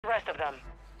rest of them.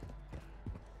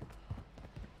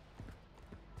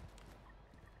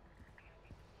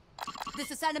 This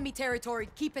is enemy territory.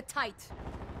 Keep it tight.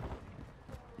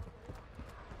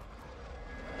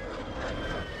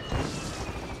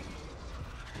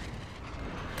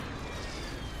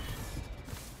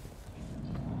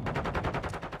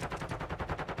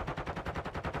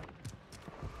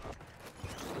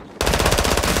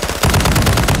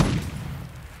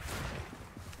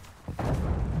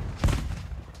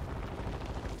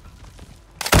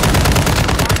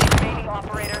 Remaining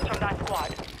operators from that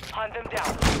squad. Hunt them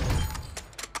down.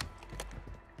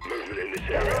 Movement in this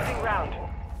They're area. losing round.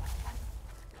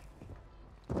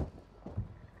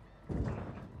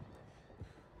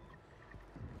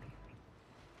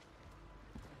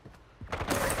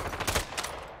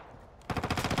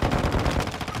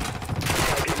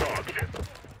 Target marked.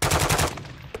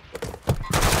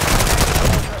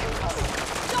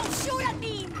 Don't shoot at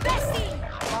me,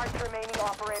 bestie! Mark remaining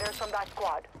operators from that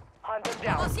squad. Hunt them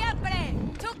Como down. siempre.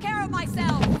 Took care of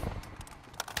myself.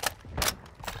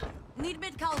 Need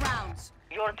mid-cal rounds.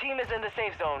 Your team is in the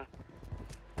safe zone.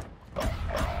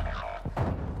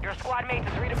 Your squad mate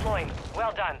is redeploying.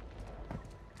 Well done.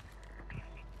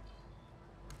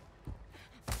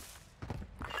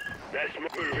 Let's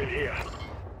move in here.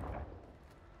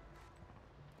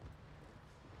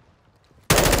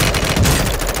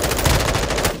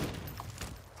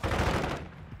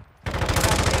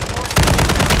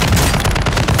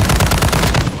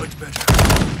 Much better.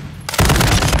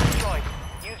 Destroyed.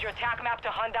 Use your TAC map to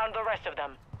hunt down the rest of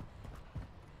them.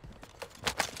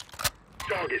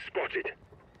 Target spotted.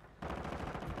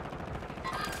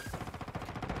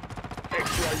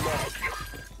 X-ray marked.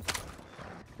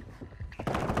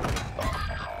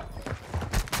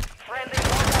 Friendly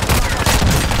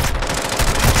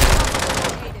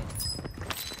Located.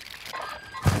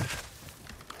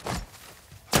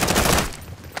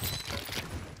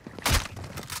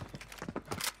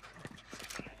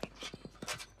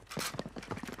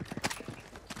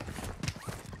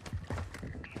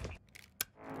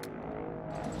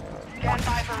 stand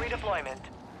by for redeployment.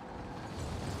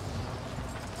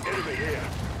 Enemy here.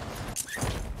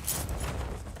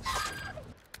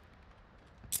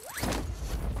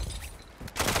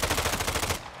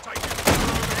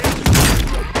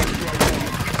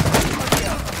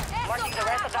 Marking the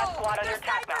rest of that squad on your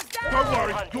TAC map. Don't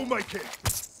worry, Hunt. you'll make it.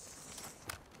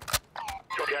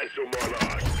 Cancel my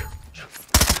last.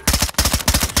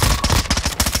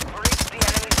 Breach the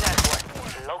enemy's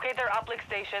network. Locate their uplink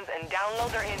stations and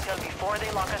download their intel before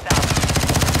they lock us out.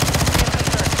 Get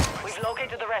concerned. We've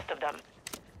located the rest of them.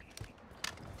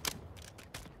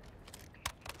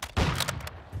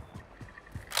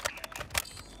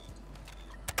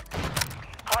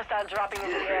 Hostile dropping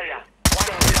into the area. One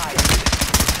inside.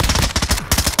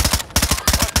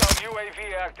 Hostile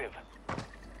UAV active.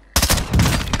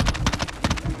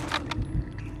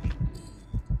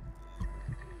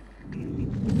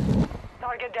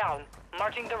 Target down.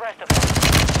 Marching the rest of them.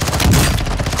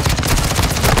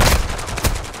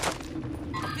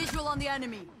 Visual on the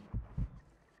enemy.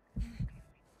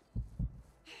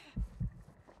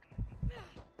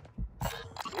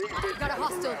 Got a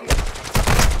hostile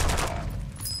here.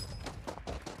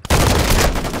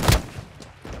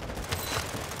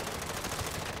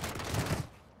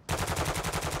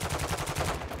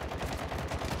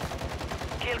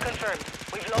 Kill confirmed.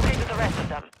 We've located the rest of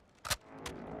them.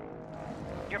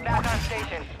 You're back on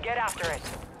station. Get after it.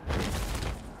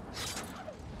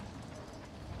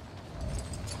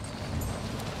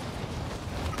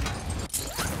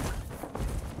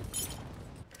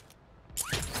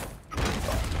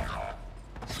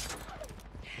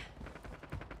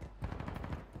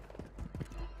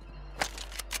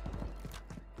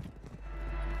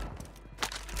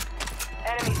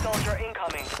 Enemy soldier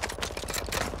incoming.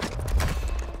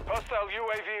 Hostile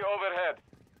UAV overhead.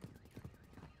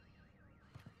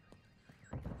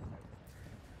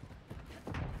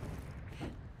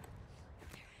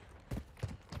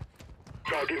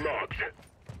 Target marked.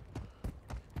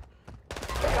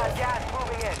 Got gas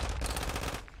moving in.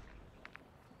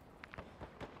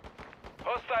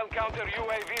 Hostile counter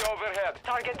UAV overhead.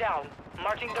 Target down.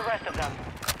 Marching the rest of them.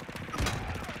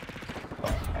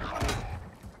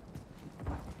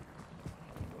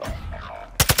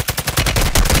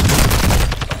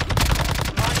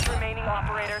 March remaining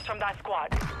operators from that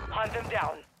squad. Hunt them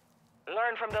down.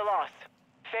 Learn from the loss.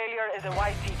 Failure is a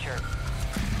wise teacher.